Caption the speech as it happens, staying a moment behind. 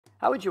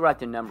How would you write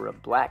the number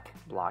of black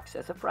blocks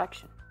as a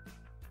fraction?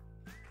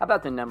 How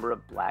about the number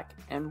of black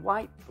and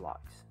white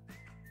blocks?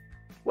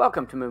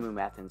 Welcome to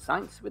MooMooMath and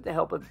Science with the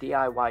help of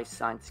DIY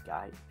Science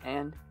Guide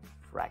and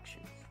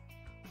fractions.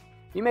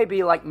 You may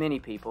be like many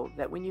people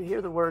that when you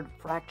hear the word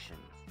fractions,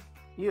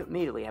 you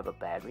immediately have a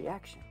bad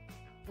reaction.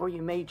 Or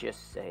you may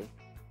just say,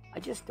 I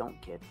just don't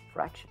get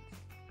fractions.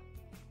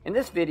 In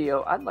this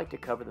video, I'd like to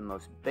cover the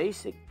most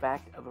basic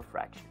fact of a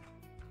fraction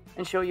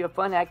and show you a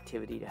fun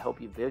activity to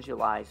help you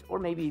visualize or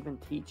maybe even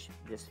teach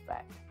this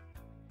fact.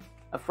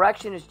 A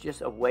fraction is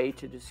just a way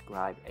to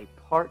describe a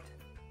part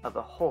of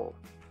a whole.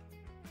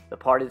 The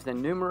part is the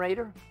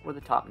numerator, or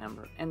the top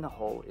number, and the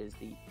whole is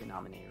the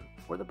denominator,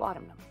 or the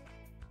bottom number.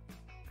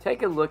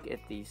 Take a look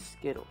at these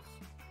Skittles.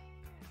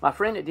 My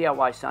friend at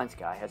DIY Science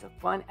Guy has a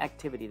fun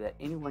activity that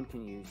anyone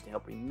can use to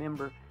help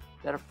remember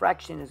that a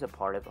fraction is a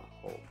part of a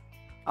whole.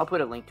 I'll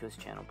put a link to his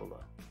channel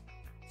below.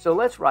 So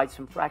let's write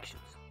some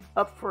fractions.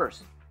 Up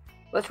first,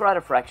 let's write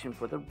a fraction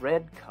for the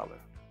red color.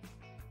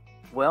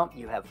 Well,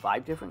 you have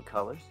 5 different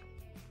colors,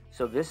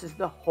 so this is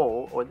the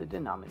whole, or the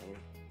denominator.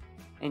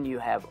 And you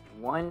have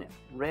one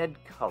red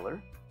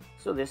color,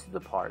 so this is the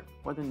part,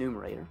 or the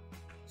numerator,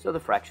 so the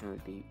fraction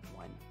would be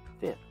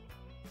 1/5.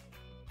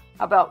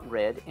 How about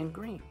red and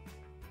green?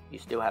 You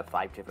still have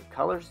 5 different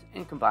colors,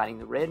 and combining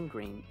the red and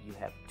green, you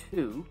have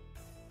 2,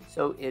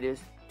 so it is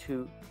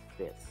 2/5.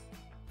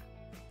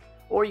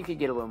 Or you could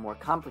get a little more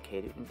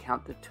complicated and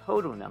count the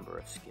total number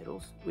of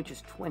Skittles, which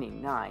is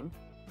 29.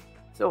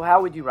 So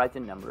how would you write the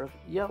number of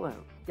yellow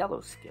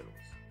Skittles?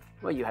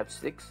 Well, you have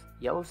 6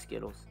 yellow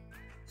Skittles,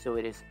 so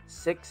it is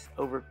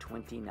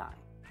 6/29.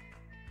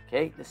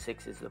 Okay, the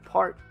 6 is the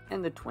part,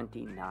 and the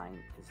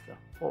 29 is the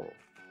whole.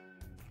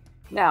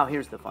 Now,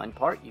 here's the fun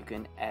part. You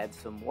can add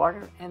some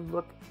water, and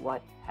look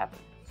what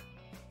happens.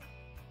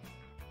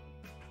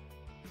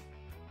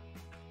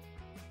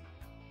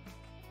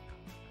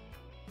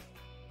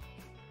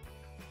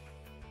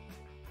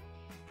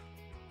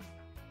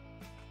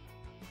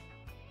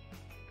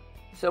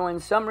 So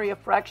in summary, a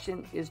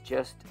fraction is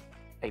just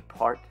a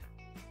part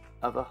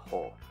of a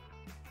whole.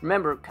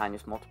 Remember,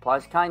 kindness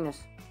multiplies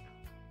kindness.